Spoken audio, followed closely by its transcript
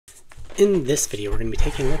In this video, we're going to be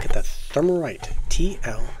taking a look at the ThermalRight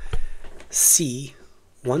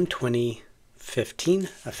TL-C12015,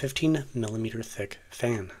 a 15mm thick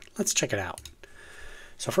fan. Let's check it out.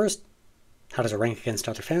 So first, how does it rank against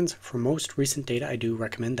other fans? For most recent data, I do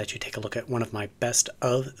recommend that you take a look at one of my best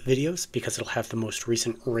of videos because it'll have the most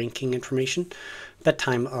recent ranking information at the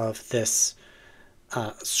time of this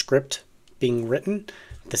script being written.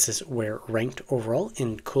 This is where it ranked overall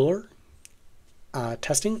in cooler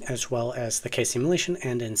testing, as well as the case simulation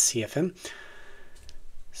and in CFM.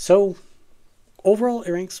 So overall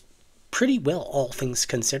it ranks pretty well, all things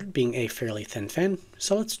considered, being a fairly thin fan.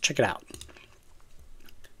 So let's check it out.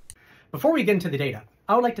 Before we get into the data,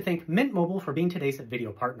 I would like to thank Mint Mobile for being today's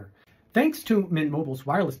video partner. Thanks to Mint Mobile's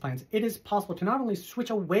wireless plans, it is possible to not only switch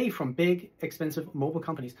away from big, expensive mobile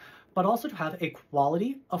companies, but also to have a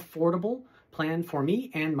quality, affordable plan for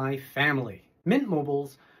me and my family. Mint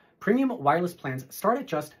Mobile's premium wireless plans start at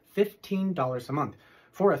just $15 a month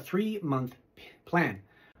for a 3-month plan.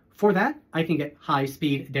 For that, I can get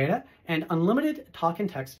high-speed data and unlimited talk and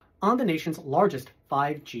text on the nation's largest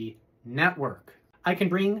 5G network. I can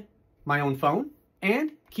bring my own phone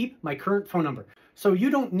and keep my current phone number, so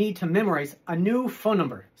you don't need to memorize a new phone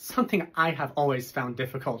number, something I have always found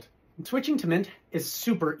difficult. Switching to Mint is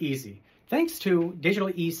super easy. Thanks to digital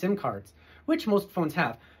eSIM cards, which most phones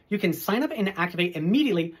have, you can sign up and activate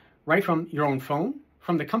immediately right from your own phone,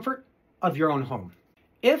 from the comfort of your own home.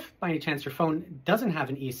 If by any chance your phone doesn't have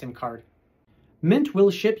an eSIM card, Mint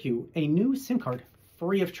will ship you a new SIM card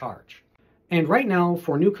free of charge. And right now,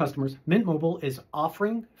 for new customers, Mint Mobile is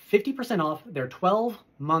offering 50% off their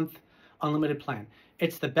 12-month unlimited plan.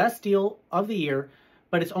 It's the best deal of the year,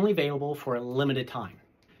 but it's only available for a limited time.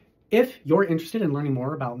 If you're interested in learning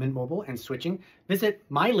more about Mint Mobile and switching, visit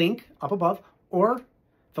my link up above or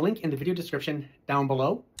the link in the video description down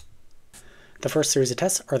below. The first series of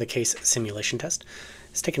tests are the case simulation test.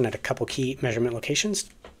 It's taken at a couple key measurement locations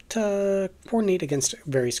to coordinate against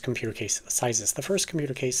various computer case sizes. The first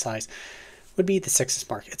computer case size would be the 6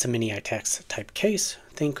 Mark. It's a mini ITX type case.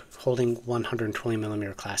 Think holding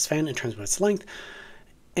 120mm class fan in terms of its length,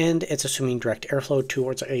 and it's assuming direct airflow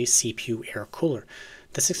towards a CPU air cooler.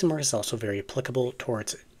 The 6 Mark is also very applicable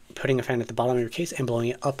towards putting a fan at the bottom of your case and blowing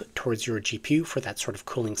it up towards your GPU for that sort of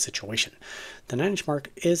cooling situation. The 9 Mark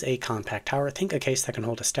is a compact tower. Think a case that can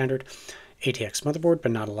hold a standard ATX motherboard,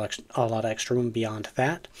 but not a lot of extra room beyond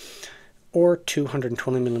that, or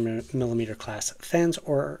 220mm class fans,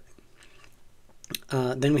 or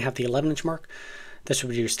then we have the 11 Mark. This would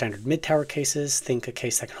be your standard mid-tower cases. Think a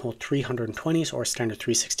case that can hold 320s or standard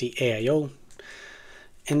 360 AIO.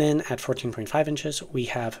 And then at 14.5 inches, we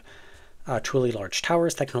have truly large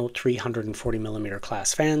towers that can hold 340mm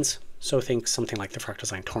class fans. So think something like the Fractal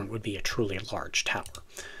Design Torrent would be a truly large tower.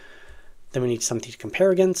 Then we need something to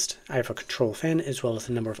compare against. I have a control fan as well as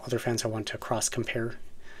a number of other fans I want to cross-compare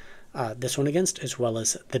this one against, as well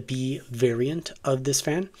as the B variant of this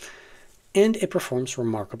fan. And it performs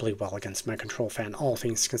remarkably well against my control fan, all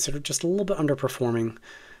things considered. Just a little bit underperforming,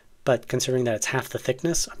 but considering that it's half the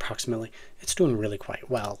thickness, approximately, it's doing really quite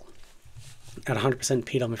well. At 100%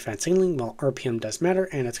 PWM fan signaling, well, RPM does matter,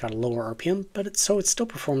 and it's got a lower RPM, but it still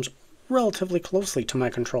performs relatively closely to my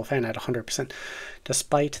control fan at 100%,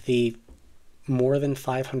 despite the more than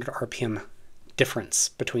 500 RPM difference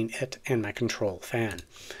between it and my control fan.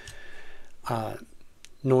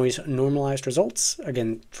 Noise normalized results,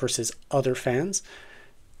 again, versus other fans,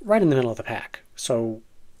 right in the middle of the pack. So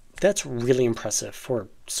that's really impressive for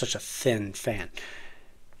such a thin fan.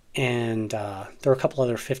 And there are a couple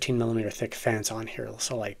other 15mm thick fans on here,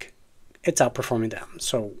 so like it's outperforming them.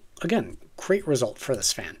 So again, great result for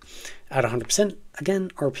this fan. At 100%,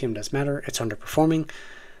 again, RPM does matter, it's underperforming,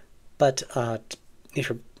 but if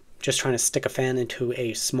you're just trying to stick a fan into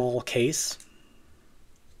a small case,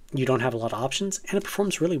 you don't have a lot of options, and it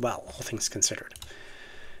performs really well, all things considered.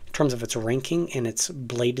 In terms of its ranking and its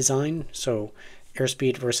blade design, so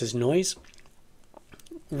airspeed versus noise,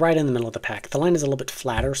 right in the middle of the pack. The line is a little bit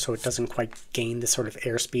flatter, so it doesn't quite gain the sort of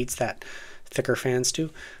air speeds that thicker fans do,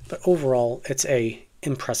 but overall, it's a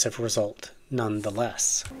impressive result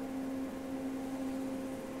nonetheless.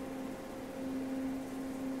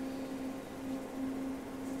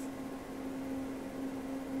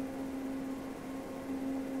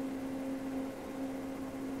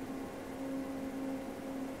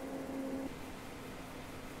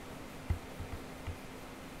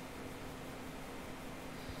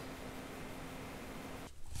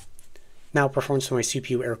 Now performance for my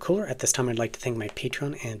CPU air cooler. At this time, I'd like to thank my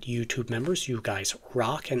Patreon and YouTube members. You guys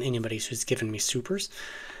rock, and anybody who's given me supers.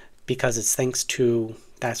 because it's thanks to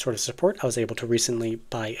that sort of support, I was able to recently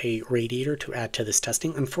buy a radiator to add to this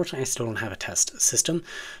testing. Unfortunately, I still don't have a test system,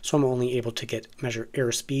 so I'm only able to measure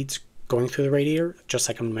air speeds going through the radiator, just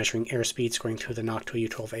like I'm measuring air speeds going through the Noctua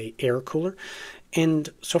U12A air cooler. And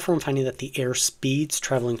so far I'm finding that the air speeds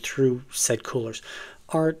traveling through said coolers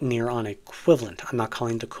are near on equivalent. I'm not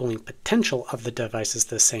calling the cooling potential of the devices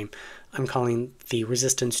the same. I'm calling the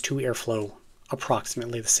resistance to airflow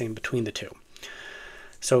approximately the same between the two.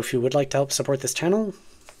 So if you would like to help support this channel,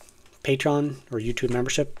 Patreon or YouTube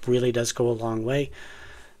membership really does go a long way.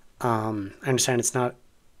 I understand it's not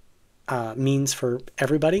means for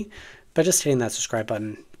everybody, but just hitting that subscribe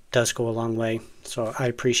button does go a long way. So I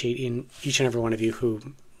appreciate each and every one of you who,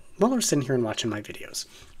 well, are sitting here and watching my videos.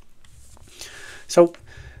 So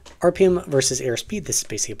RPM versus airspeed, this is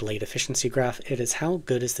basically a blade efficiency graph. It is how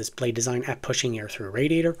good is this blade design at pushing air through a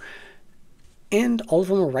radiator. And all of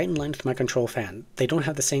them are right in line with my control fan. They don't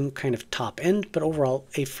have the same kind of top end, but overall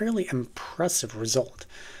a fairly impressive result.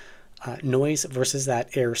 Noise versus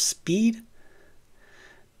that air speed,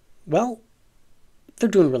 well, they're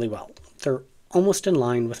doing really well. They're almost in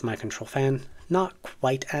line with my control fan. Not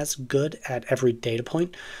quite as good at every data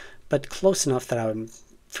point, but close enough that I'm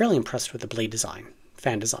fairly impressed with the blade design,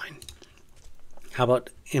 fan design. How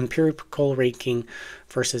about empirical ranking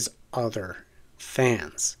versus other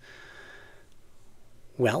fans?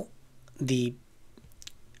 Well, the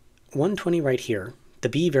 120 right here, the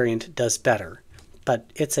B variant does better,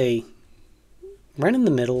 but it's a right in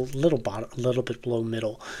the middle, a little bit below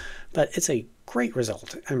middle, but it's a great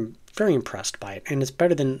result. I'm very impressed by it, and it's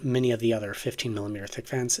better than many of the other 15mm thick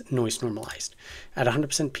fans, noise normalized. At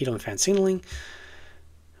 100% pitot and fan signaling,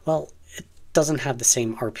 well, it doesn't have the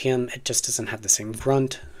same RPM, it just doesn't have the same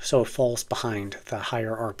grunt, so it falls behind the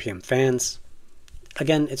higher RPM fans.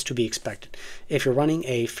 Again, it's to be expected. If you're running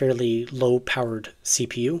a fairly low-powered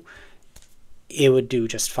CPU, it would do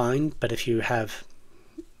just fine, but if you have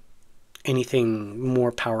anything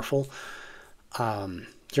more powerful,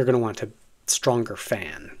 you're going to want a stronger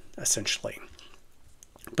fan, essentially.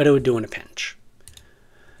 But it would do in a pinch.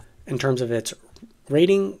 In terms of its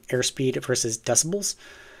rating, airspeed versus decibels,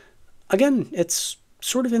 again, it's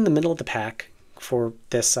sort of in the middle of the pack for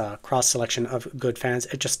this cross-selection of good fans.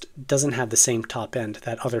 It just doesn't have the same top end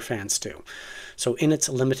that other fans do. So in its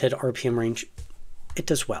limited RPM range, it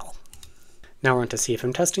does well. Now we're on to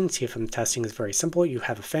CFM testing. CFM testing is very simple. You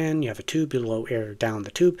have a fan, you have a tube, you blow air down the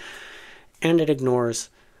tube, and it ignores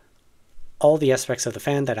all the aspects of the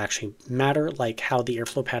fan that actually matter, like how the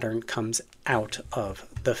airflow pattern comes out of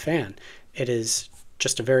the fan. It is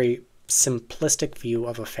just a very simplistic view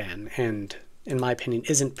of a fan, and in my opinion,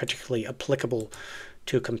 isn't particularly applicable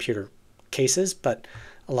to computer cases, but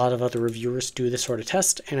a lot of other reviewers do this sort of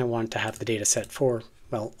test, and I wanted to have the data set for,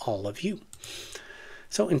 well, all of you.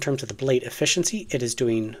 So in terms of the blade efficiency, it is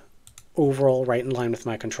doing overall right in line with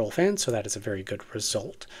my control fan, so that is a very good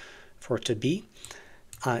result for it to be.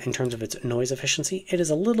 In terms of its noise efficiency, it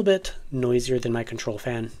is a little bit noisier than my control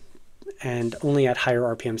fan, and only at higher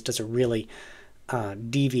RPMs does it really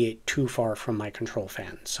deviate too far from my control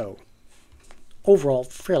fan. So overall,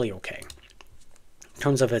 fairly okay. In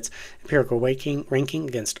terms of its empirical ranking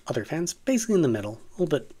against other fans, basically in the middle, a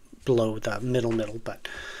little bit below the middle, but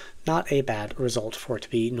not a bad result for it to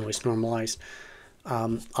be noise normalized.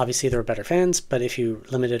 Obviously, there are better fans, but if you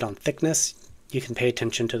limit it on thickness, you can pay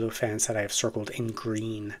attention to the fans that I have circled in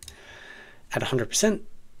green. At 100%,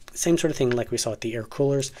 same sort of thing like we saw at the air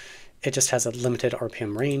coolers. It just has a limited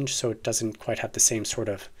RPM range, so it doesn't quite have the same sort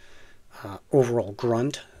of overall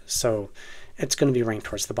grunt. So it's going to be ranked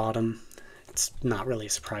towards the bottom. It's not really a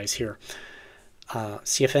surprise here.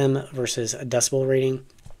 CFM versus a decibel rating.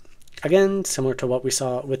 Again, similar to what we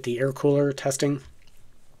saw with the air cooler testing.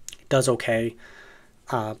 It does okay,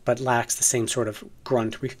 but lacks the same sort of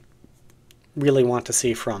grunt we really want to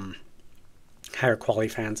see from higher quality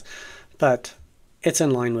fans. But it's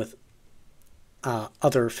in line with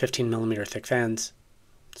other 15mm thick fans,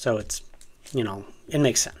 so it's, you know, it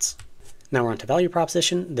makes sense. Now we're on to value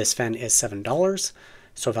proposition. This fan is $7,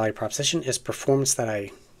 so value proposition is performance that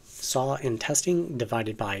I saw in testing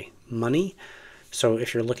divided by money. So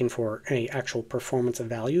if you're looking for an actual performance of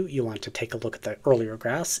value, you want to take a look at the earlier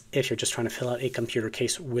graphs. If you're just trying to fill out a computer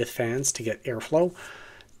case with fans to get airflow,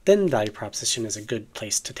 then value proposition is a good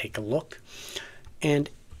place to take a look. And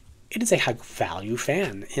it is a high value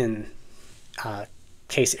fan in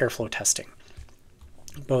case airflow testing,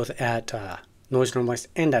 both at noise normalized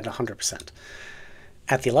and at 100%.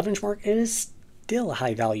 At the 11-inch mark, it is still a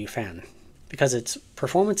high value fan because its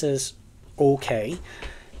performance is okay,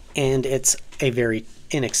 and it's a very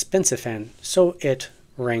inexpensive fan, so it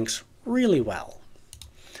ranks really well.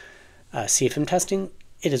 CFM testing,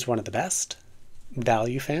 it is one of the best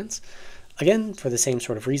value fans. Again, for the same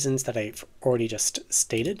sort of reasons that I've already just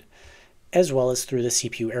stated, as well as through the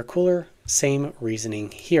CPU air cooler, same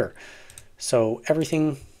reasoning here. So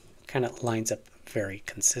everything kind of lines up very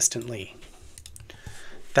consistently.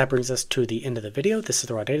 That brings us to the end of the video. This is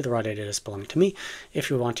the raw data. The raw data does belong to me. If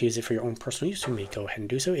you want to use it for your own personal use, you may go ahead and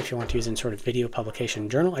do so. If you want to use it in sort of video publication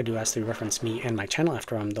journal, I do ask that you reference me and my channel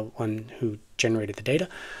after I'm the one who generated the data.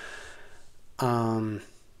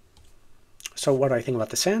 So what do I think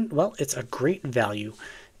about this fan? Well, it's a great value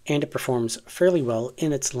and it performs fairly well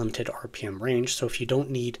in its limited RPM range. So if you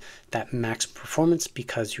don't need that max performance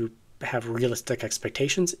because you have realistic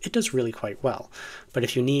expectations, it does really quite well. But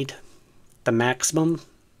if you need the maximum,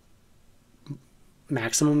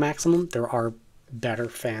 there are better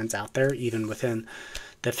fans out there, even within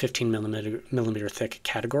the 15 millimeter thick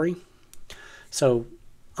category. So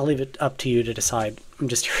I'll leave it up to you to decide. I'm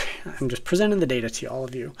just presenting the data to all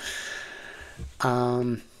of you.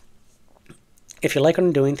 If you like what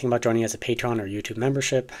I'm doing, think about joining as a Patreon or YouTube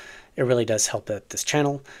membership. It really does help this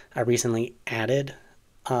channel. I recently added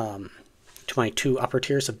to my 2 upper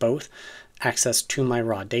tiers of both access to my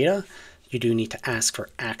raw data. You do need to ask for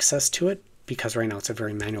access to it because right now it's a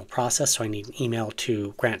very manual process, so I need an email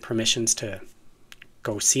to grant permissions to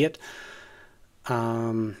go see it.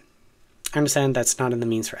 I understand that's not in the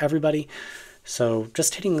means for everybody, so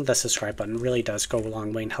just hitting the subscribe button really does go a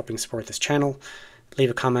long way in helping support this channel. Leave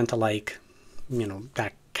a comment, a like,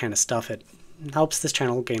 that kind of stuff. It helps this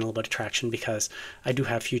channel gain a little bit of traction because I do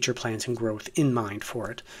have future plans and growth in mind for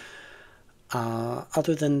it.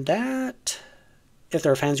 Other than that, if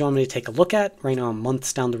there are fans you want me to take a look at, right now I'm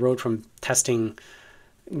months down the road from testing,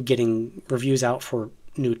 getting reviews out for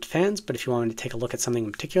new fans, but if you want me to take a look at something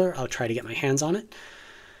in particular, I'll try to get my hands on it.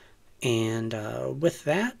 And with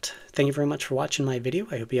that, thank you very much for watching my video.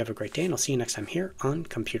 I hope you have a great day, and I'll see you next time here on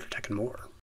Computer Tech and More.